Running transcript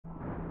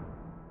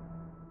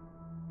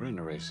We're in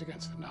a race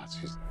against the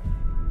Nazis.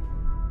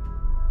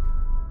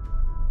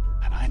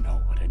 And I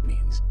know what it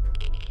means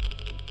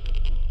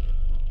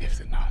if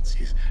the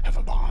Nazis have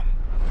a bomb.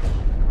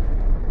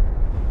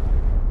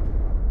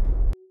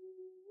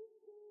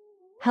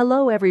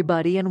 Hello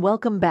everybody and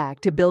welcome back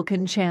to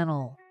Bilkin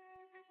Channel.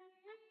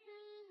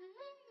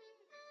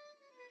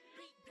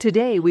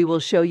 Today we will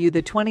show you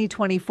the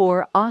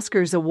 2024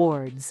 Oscars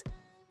Awards.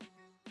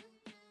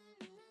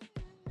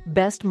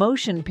 Best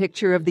Motion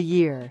Picture of the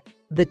Year.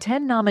 The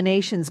 10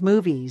 nominations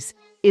movies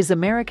is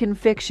American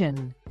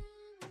Fiction,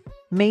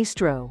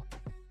 Maestro,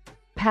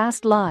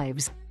 Past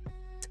Lives,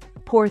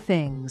 Poor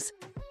Things,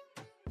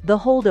 The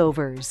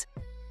Holdovers,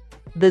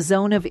 The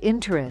Zone of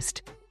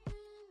Interest,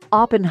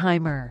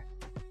 Oppenheimer,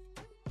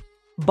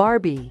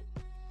 Barbie,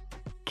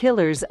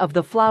 Killers of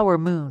the Flower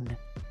Moon,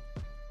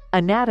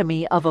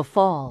 Anatomy of a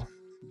Fall,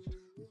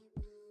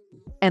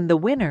 and the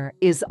winner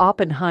is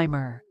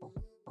Oppenheimer.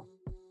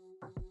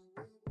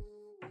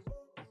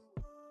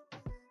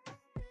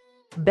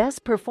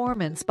 Best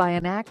Performance by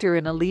an Actor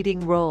in a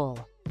Leading Role.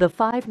 The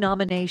 5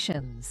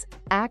 nominations.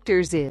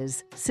 Actors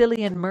is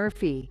Cillian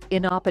Murphy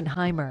in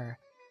Oppenheimer,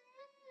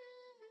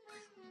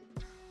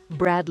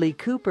 Bradley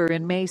Cooper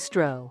in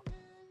Maestro,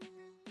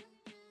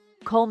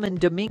 Colman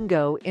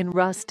Domingo in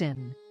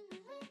Rustin,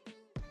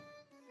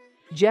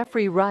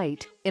 Jeffrey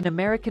Wright in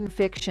American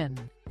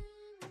Fiction,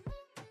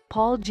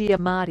 Paul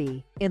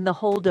Giamatti in The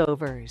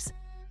Holdovers,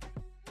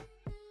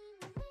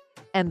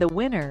 and the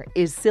winner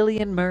is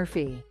Cillian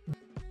Murphy.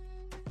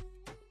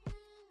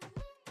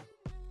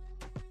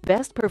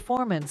 Best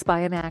Performance by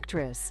an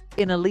Actress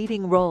in a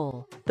Leading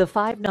Role. The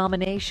 5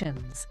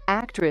 nominations.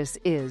 Actress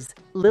is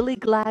Lily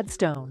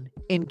Gladstone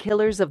in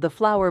Killers of the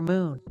Flower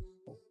Moon,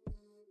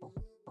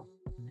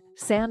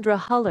 Sandra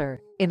Huller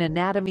in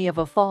Anatomy of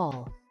a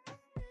Fall,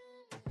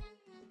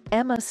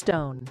 Emma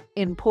Stone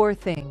in Poor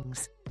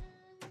Things,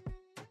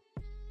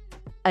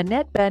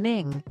 Annette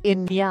Bening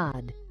in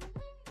NYAD,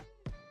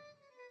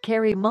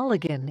 Carey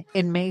Mulligan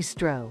in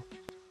Maestro,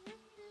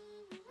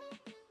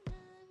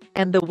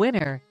 and the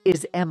winner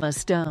is Emma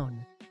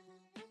Stone.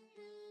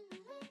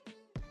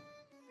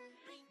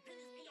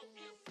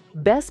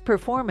 Best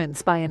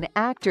Performance by an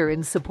Actor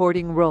in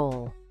Supporting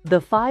Role. The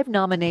 5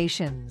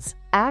 nominations.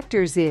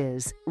 Actors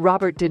is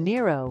Robert De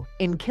Niro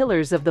in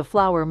Killers of the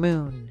Flower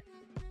Moon,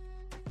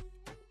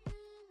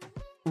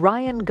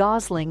 Ryan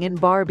Gosling in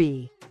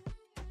Barbie,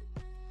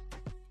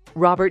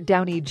 Robert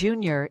Downey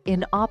Jr.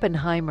 in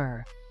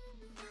Oppenheimer,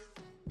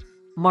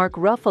 Mark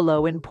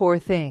Ruffalo in Poor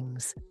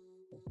Things,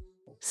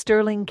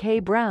 Sterling K.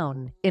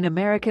 Brown in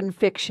American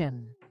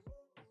Fiction,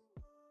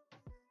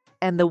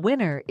 and the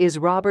winner is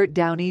Robert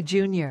Downey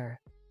Jr.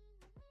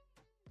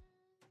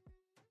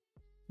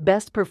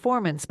 Best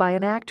Performance by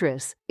an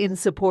Actress in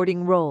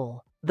Supporting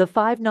Role. The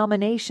 5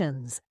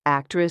 nominations.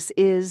 Actress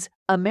is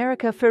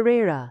America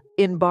Ferrera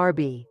in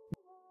Barbie,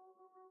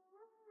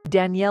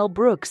 Danielle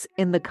Brooks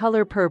in The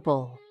Color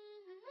Purple,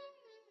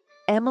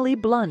 Emily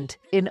Blunt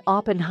in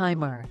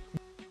Oppenheimer,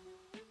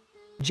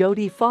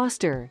 Jodie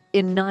Foster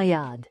in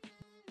NYAD,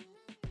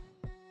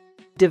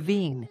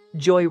 Davine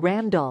Joy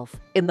Randolph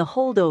in The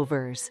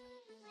Holdovers,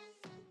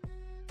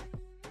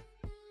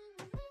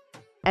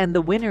 and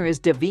the winner is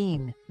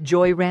Davine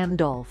Joy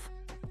Randolph.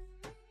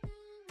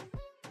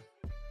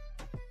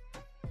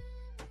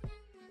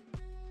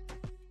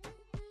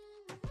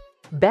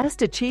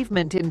 Best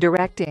Achievement in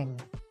Directing.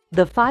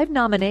 The 5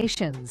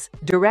 nominations.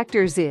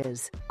 Directors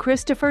is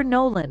Christopher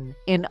Nolan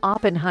in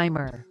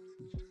Oppenheimer,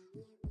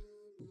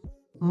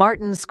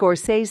 Martin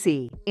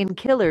Scorsese in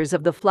Killers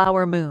of the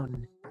Flower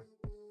Moon,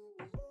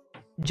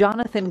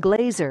 Jonathan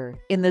Glazer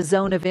in The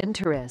Zone of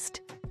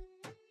Interest,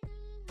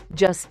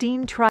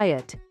 Justine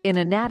Triet in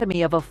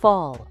Anatomy of a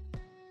Fall,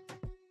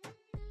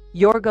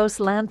 Yorgos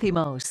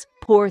Lanthimos,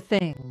 Poor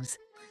Things.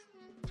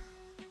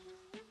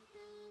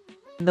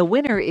 The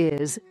winner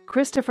is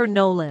Christopher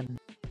Nolan.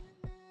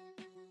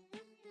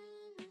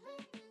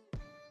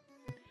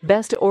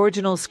 Best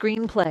Original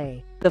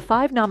Screenplay. The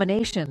 5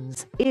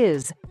 nominations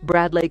is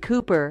Bradley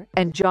Cooper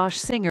and Josh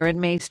Singer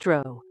in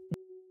Maestro,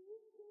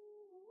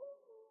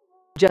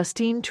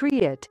 Justine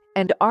Triet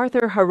and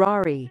Arthur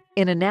Harari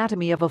in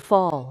Anatomy of a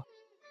Fall,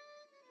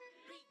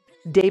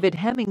 David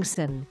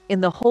Hemmingson in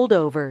The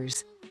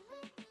Holdovers,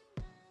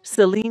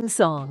 Celine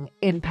Song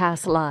in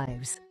Past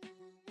Lives,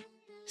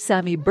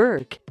 Sammy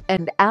Burke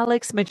and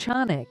Alex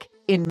Machanik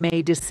in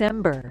May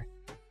December,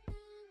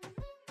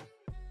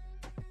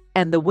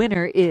 and the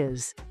winner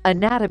is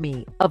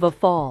Anatomy of a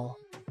Fall.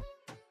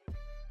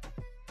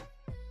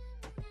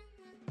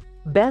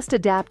 Best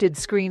Adapted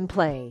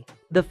Screenplay.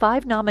 The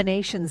 5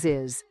 nominations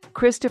is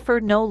Christopher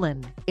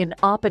Nolan in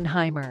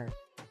Oppenheimer,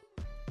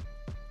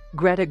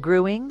 Greta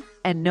Gerwig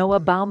and Noah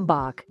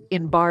Baumbach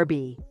in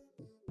Barbie,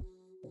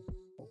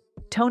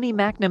 Tony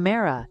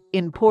McNamara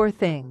in Poor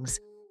Things,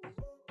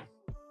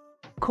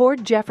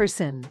 Cord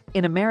Jefferson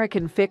in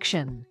American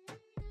Fiction,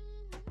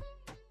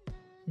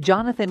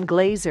 Jonathan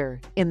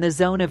Glazer in The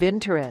Zone of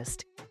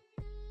Interest,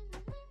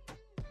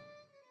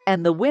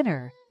 and the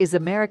winner is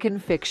American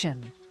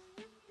Fiction.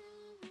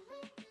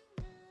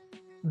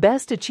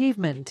 Best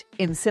Achievement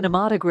in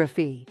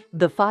Cinematography.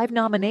 The 5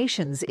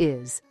 nominations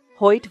is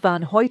Hoyt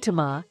van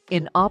Hoytema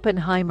in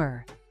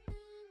Oppenheimer,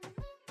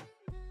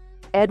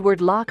 Edward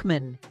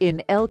Lachman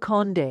in El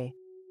Conde,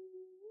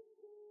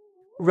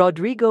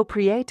 Rodrigo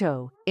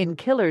Prieto in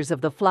Killers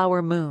of the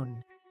Flower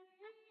Moon,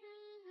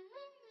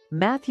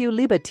 Matthew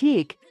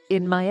Libatique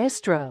in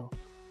Maestro,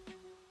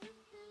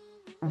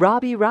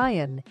 Robbie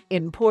Ryan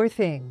in Poor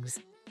Things.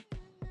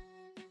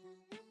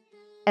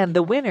 And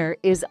the winner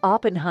is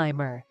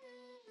Oppenheimer.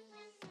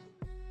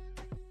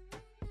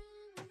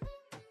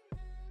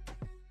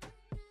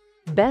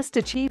 Best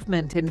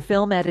Achievement in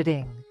Film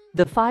Editing.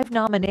 The 5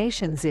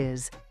 nominations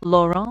is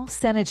Laurent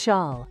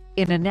Sénéchal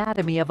in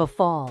Anatomy of a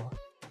Fall,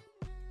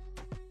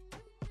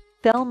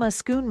 Thelma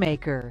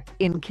Schoonmaker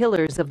in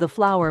Killers of the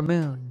Flower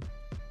Moon,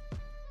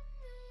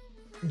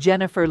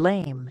 Jennifer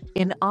Lame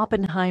in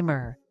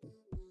Oppenheimer,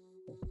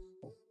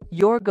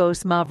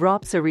 Yorgos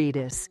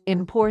Mavropsaridis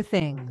in Poor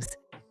Things,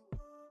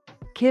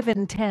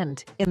 Kevin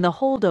Tent in The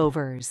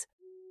Holdovers.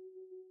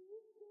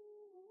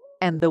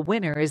 And the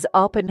winner is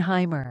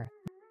Oppenheimer.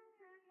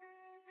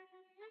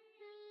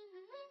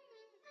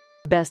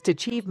 Best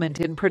Achievement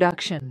in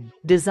Production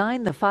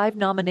Design. The 5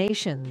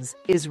 nominations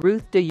is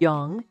Ruth de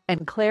Jong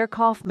and Claire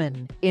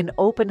Kaufman in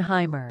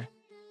Oppenheimer,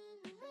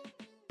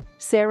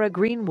 Sarah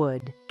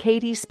Greenwood,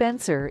 Katie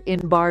Spencer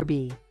in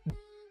Barbie,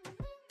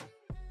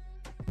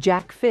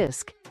 Jack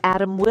Fisk,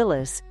 Adam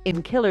Willis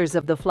in Killers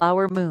of the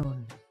Flower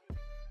Moon,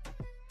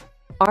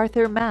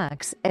 Arthur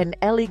Max and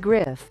Ellie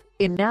Griff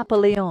in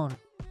Napoleon,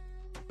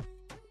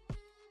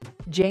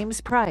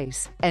 James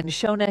Price and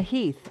Shona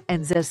Heath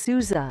and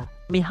Zasuza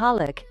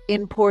Mihalik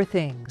in Poor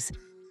Things.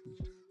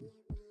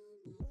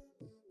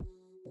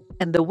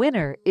 And the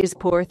winner is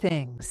Poor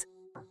Things.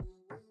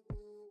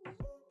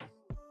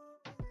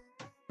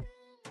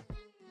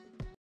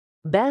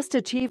 Best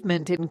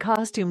Achievement in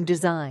Costume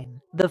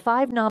Design. The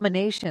 5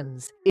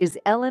 nominations is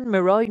Ellen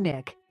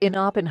Miroynik in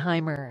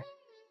Oppenheimer,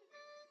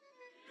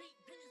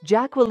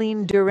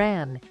 Jacqueline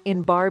Duran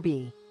in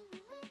Barbie,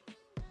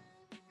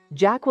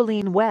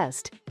 Jacqueline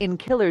West in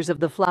Killers of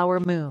the Flower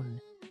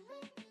Moon,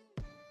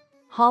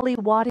 Holly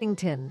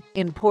Waddington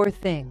in Poor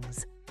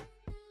Things,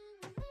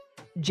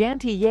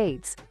 Janty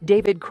Yates,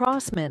 David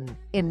Crossman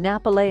in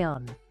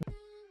Napoleon.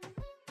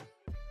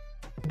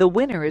 The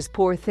winner is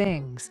Poor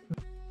Things.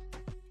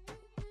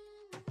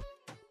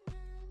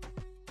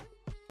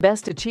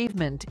 Best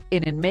Achievement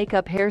in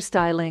Makeup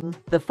Hairstyling.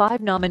 The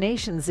 5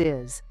 nominations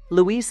is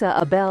Louisa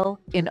Abel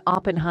in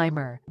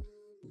Oppenheimer,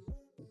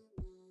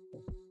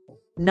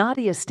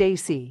 Nadia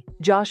Stacy,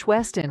 Josh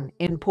Weston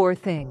in Poor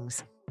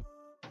Things,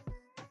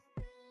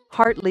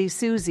 Hartley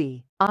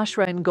Susie,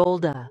 Ashra and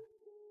Golda,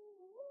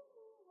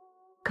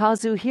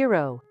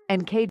 Kazuhiro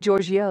and Kate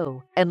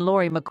Giorgio and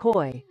Lori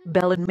McCoy,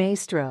 Belle and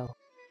Maestro,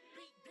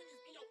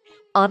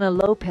 Ana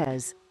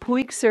Lopez,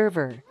 Puig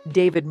Server,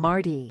 David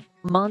Marty,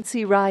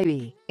 Monsi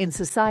Raibi in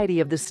Society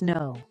of the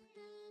Snow.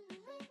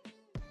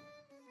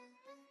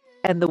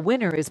 And the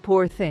winner is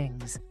Poor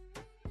Things.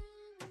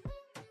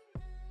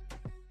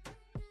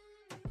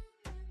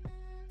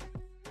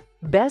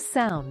 Best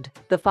Sound.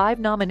 The 5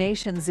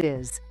 nominations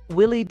is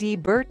Willie D.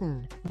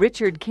 Burton,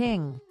 Richard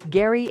King,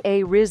 Gary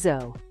A.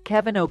 Rizzo,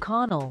 Kevin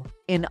O'Connell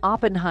in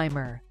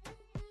Oppenheimer,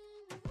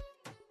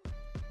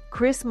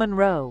 Chris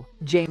Monroe,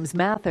 James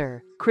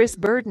Mather, Chris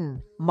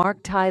Burden, Mark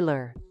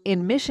Tyler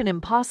in Mission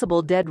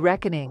Impossible Dead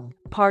Reckoning,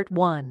 Part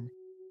 1,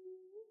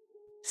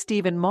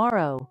 Stephen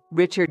Morrow,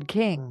 Richard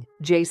King,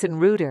 Jason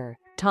Ruder,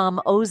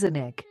 Tom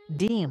Ozanik,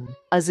 Dean,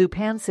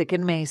 Azupancic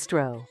in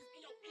Maestro,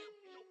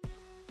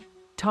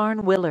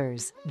 Tarn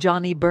Willers,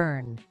 Johnny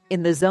Byrne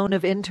in The Zone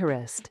of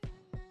Interest,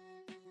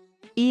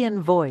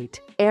 Ian Voigt,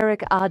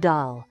 Eric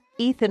Adal,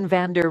 Ethan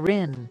van der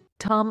Ryn,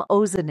 Tom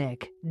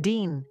Ozanik,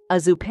 Dean,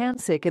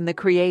 Azupancic in The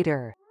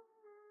Creator.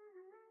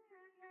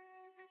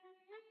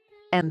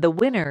 And the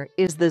winner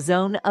is The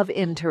Zone of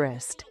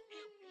Interest.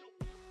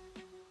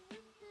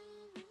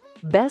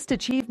 Best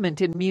Achievement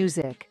in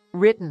Music,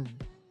 Written.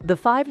 The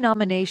 5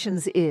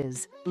 nominations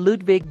is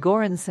Ludwig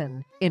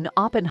Göransson in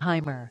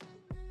Oppenheimer,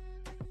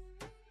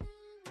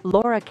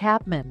 Laura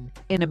Kapman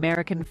in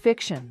American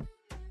Fiction,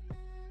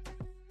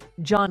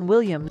 John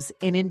Williams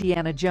in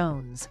Indiana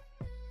Jones,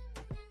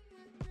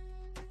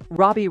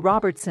 Robbie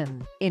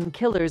Robertson in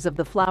Killers of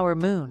the Flower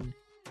Moon,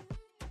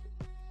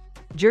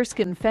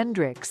 Jerskin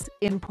Fendrix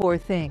in Poor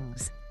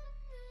Things.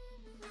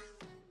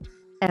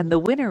 And the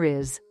winner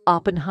is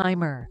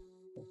Oppenheimer.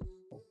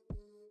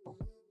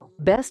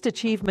 Best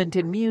Achievement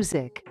in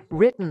Music,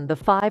 Written. The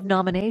 5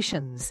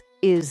 nominations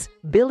is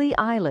Billie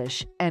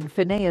Eilish and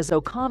Phineas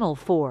O'Connell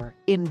for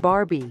In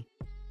Barbie,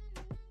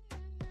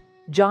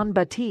 John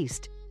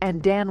Batiste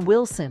and Dan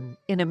Wilson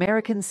in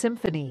American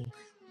Symphony,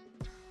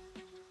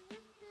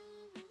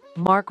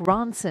 Mark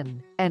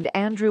Ronson and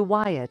Andrew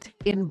Wyatt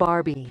in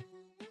Barbie,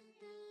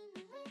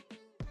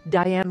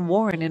 Diane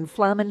Warren in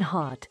Flamin'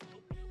 Hot,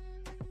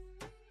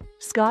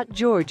 Scott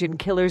George in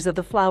Killers of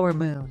the Flower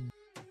Moon.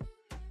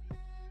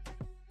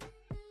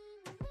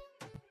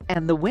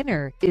 And the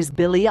winner is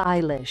Billie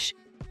Eilish.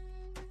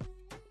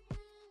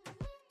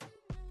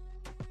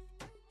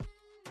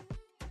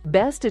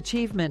 Best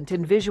Achievement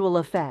in Visual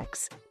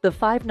Effects. The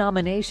 5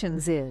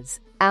 nominations is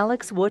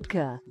Alex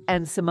Wootka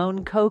and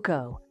Simone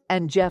Coco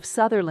and Jeff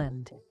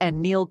Sutherland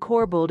and Neil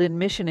Corbould in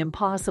Mission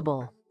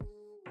Impossible.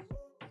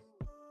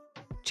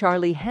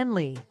 Charlie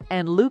Henley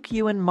and Luke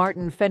Ewan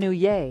Martin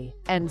Fenouillet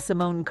and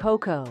Simone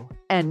Coco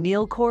and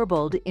Neil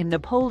Corbould in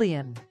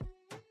Napoleon.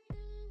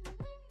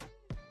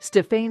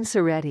 Stefane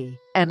Soretti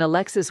and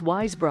Alexis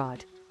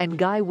Weisbrot and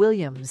Guy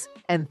Williams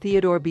and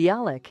Theodore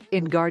Bialik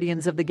in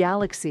Guardians of the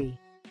Galaxy.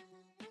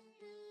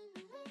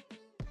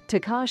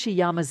 Takashi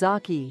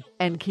Yamazaki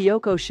and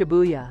Kyoko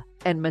Shibuya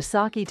and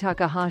Masaki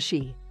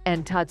Takahashi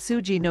and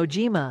Tatsuji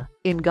Nojima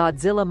in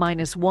Godzilla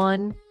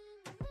 -1.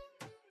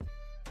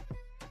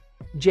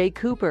 Jay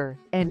Cooper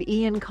and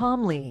Ian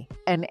Comley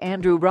and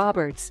Andrew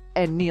Roberts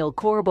and Neil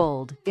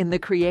Corbould in The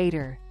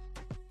Creator.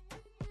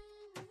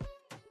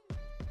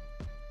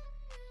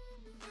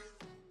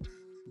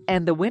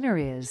 And the winner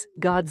is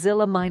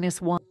Godzilla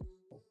 -1.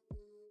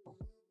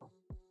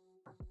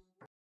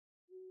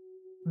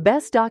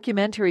 Best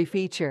Documentary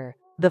Feature.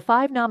 The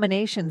 5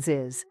 nominations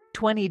is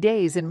 20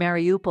 Days in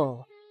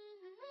Mariupol,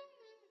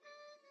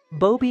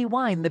 Bobi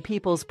Wine, the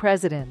People's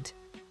President,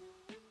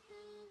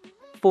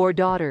 4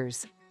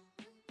 Daughters,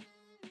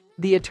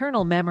 The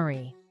Eternal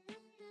Memory,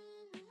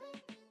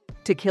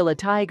 To Kill a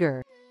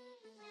Tiger,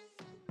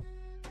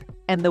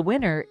 and the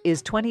winner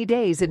is 20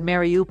 Days in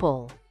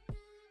Mariupol.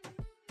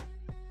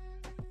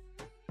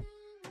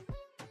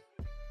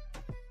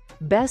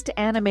 Best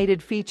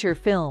Animated Feature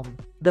Film.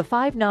 The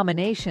 5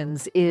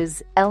 nominations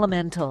is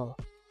Elemental,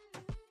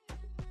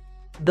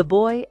 The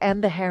Boy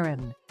and the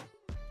Heron,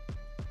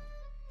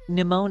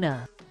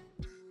 Nimona,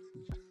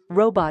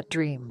 Robot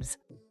Dreams,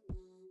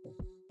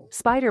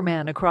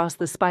 Spider-Man Across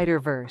the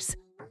Spider-Verse,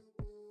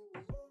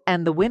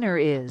 and the winner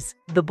is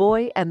The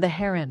Boy and the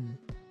Heron.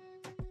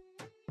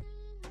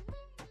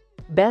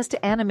 Best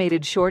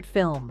Animated Short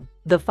Film.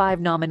 The 5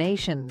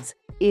 nominations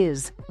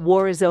is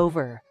War is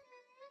Over,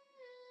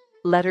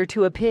 Letter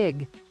to a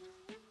Pig,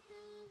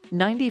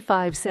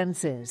 95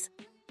 Senses,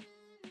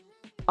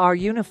 Our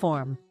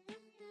Uniform,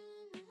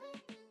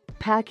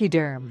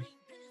 Pachyderm,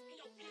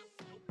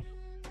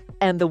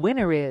 and the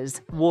winner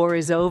is War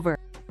is Over.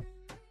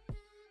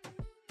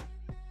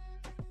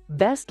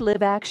 Best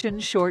Live Action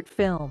Short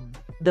Film.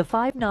 The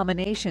 5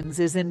 nominations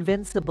is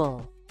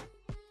Invincible,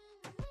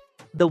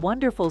 The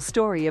Wonderful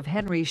Story of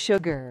Henry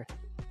Sugar,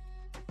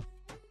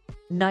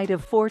 Night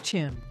of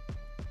Fortune,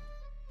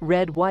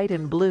 Red, White,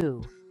 and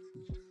Blue,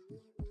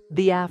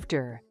 The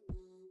After,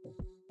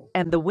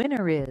 and the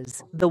winner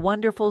is The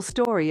Wonderful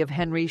Story of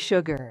Henry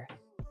Sugar.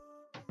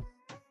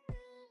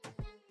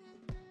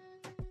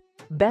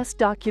 Best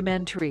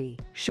Documentary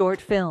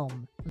Short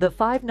Film. The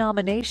 5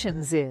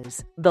 nominations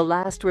is The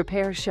Last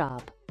Repair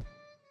Shop,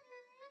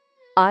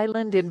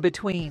 Island in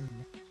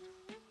Between,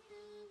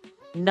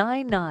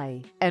 Nai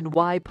Nai and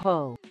Wai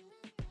Po,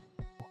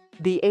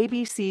 The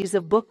ABCs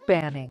of Book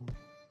Banning,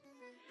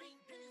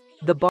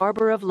 The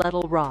Barber of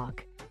Little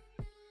Rock,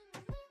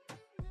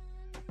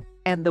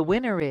 and the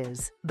winner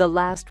is The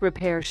Last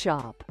Repair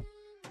Shop.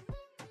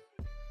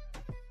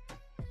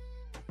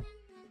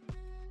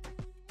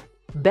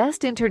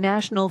 Best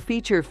International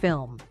Feature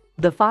Film.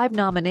 The 5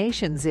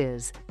 nominations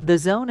is The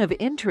Zone of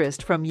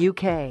Interest from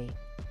UK,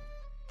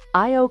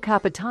 Io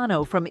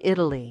Capitano from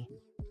Italy,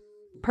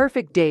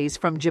 Perfect Days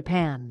from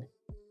Japan,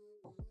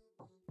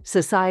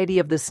 Society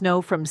of the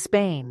Snow from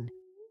Spain,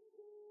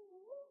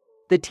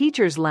 The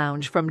Teacher's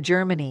Lounge from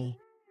Germany,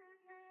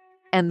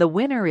 and the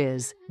winner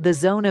is The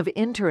Zone of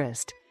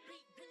Interest.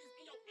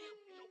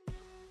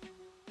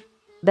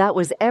 That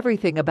was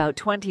everything about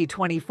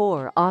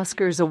 2024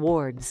 Oscars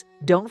Awards.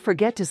 Don't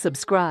forget to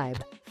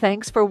subscribe.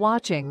 Thanks for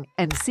watching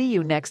and see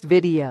you next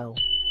video.